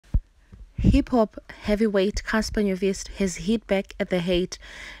Hip-hop heavyweight Cassper Nyovest has hit back at the hate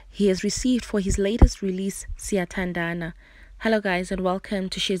he has received for his latest release, Siyathandana. Hello guys and welcome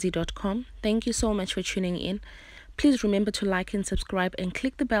to Shezi.com. Thank you so much for tuning in. Please remember to like and subscribe and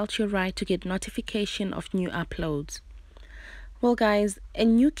click the bell to your right to get notification of new uploads. Well guys, a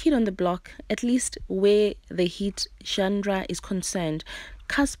new kid on the block, at least where the hit genre is concerned.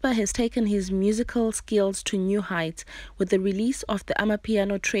 Cassper has taken his musical skills to new heights with the release of the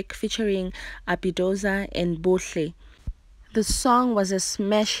Amapiano track featuring Abidoza and Bohle. The song was a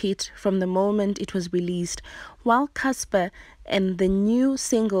smash hit from the moment it was released, while Cassper and the new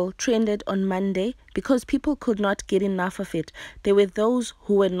single trended on Monday because people could not get enough of it. There were those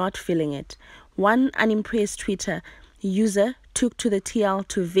who were not feeling it. One unimpressed Twitter user took to the TL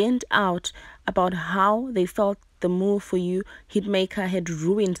to vent out about how they felt the Move For You hitmaker had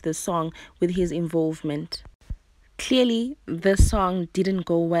ruined the song with his involvement. Clearly, this song didn't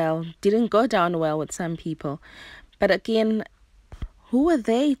go down well with some people. But again, who are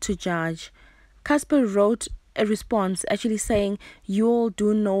they to judge? Cassper wrote a response actually saying, "You all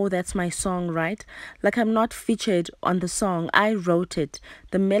do know that's my song, right? Like I'm not featured on the song. I wrote it.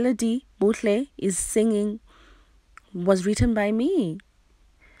 The melody Bohle is singing was written by me.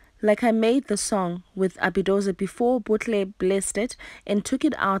 Like I made the song with Abidoza before Bohle blessed it and took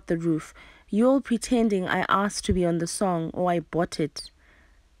it out the roof. You all pretending I asked to be on the song or I bought it."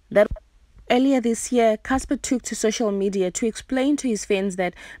 Earlier this year, Cassper took to social media to explain to his fans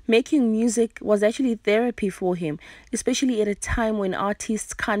that making music was actually therapy for him, especially at a time when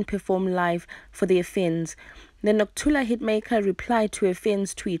artists can't perform live for their fans. The Noctula hitmaker replied to a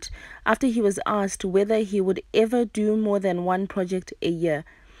fan's tweet after he was asked whether he would ever do more than one project a year.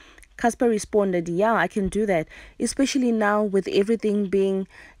 Cassper responded, "Yeah, I can do that, especially now with everything being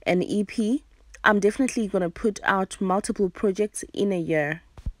an EP. I'm definitely going to put out multiple projects in a year."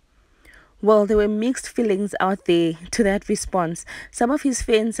 Well, there were mixed feelings out there to that response. Some of his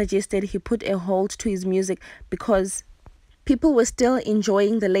fans suggested he put a halt to his music because people were still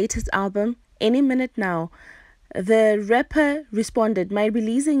enjoying the latest album any minute now. The rapper responded, "My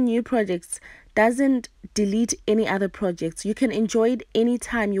releasing new projects doesn't delete any other projects. You can enjoy it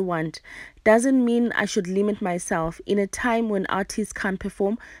anytime you want. Doesn't mean I should limit myself. In a time when artists can't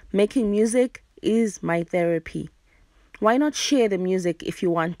perform, making music is my therapy. Why not share the music if you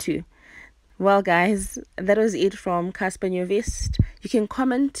want to?" Well guys, that was it from Cassper Nyovest. You can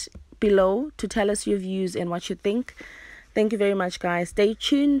comment below to tell us your views and what you think. Thank you very much guys. Stay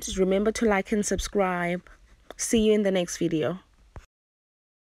tuned. Remember to like and subscribe. See you in the next video.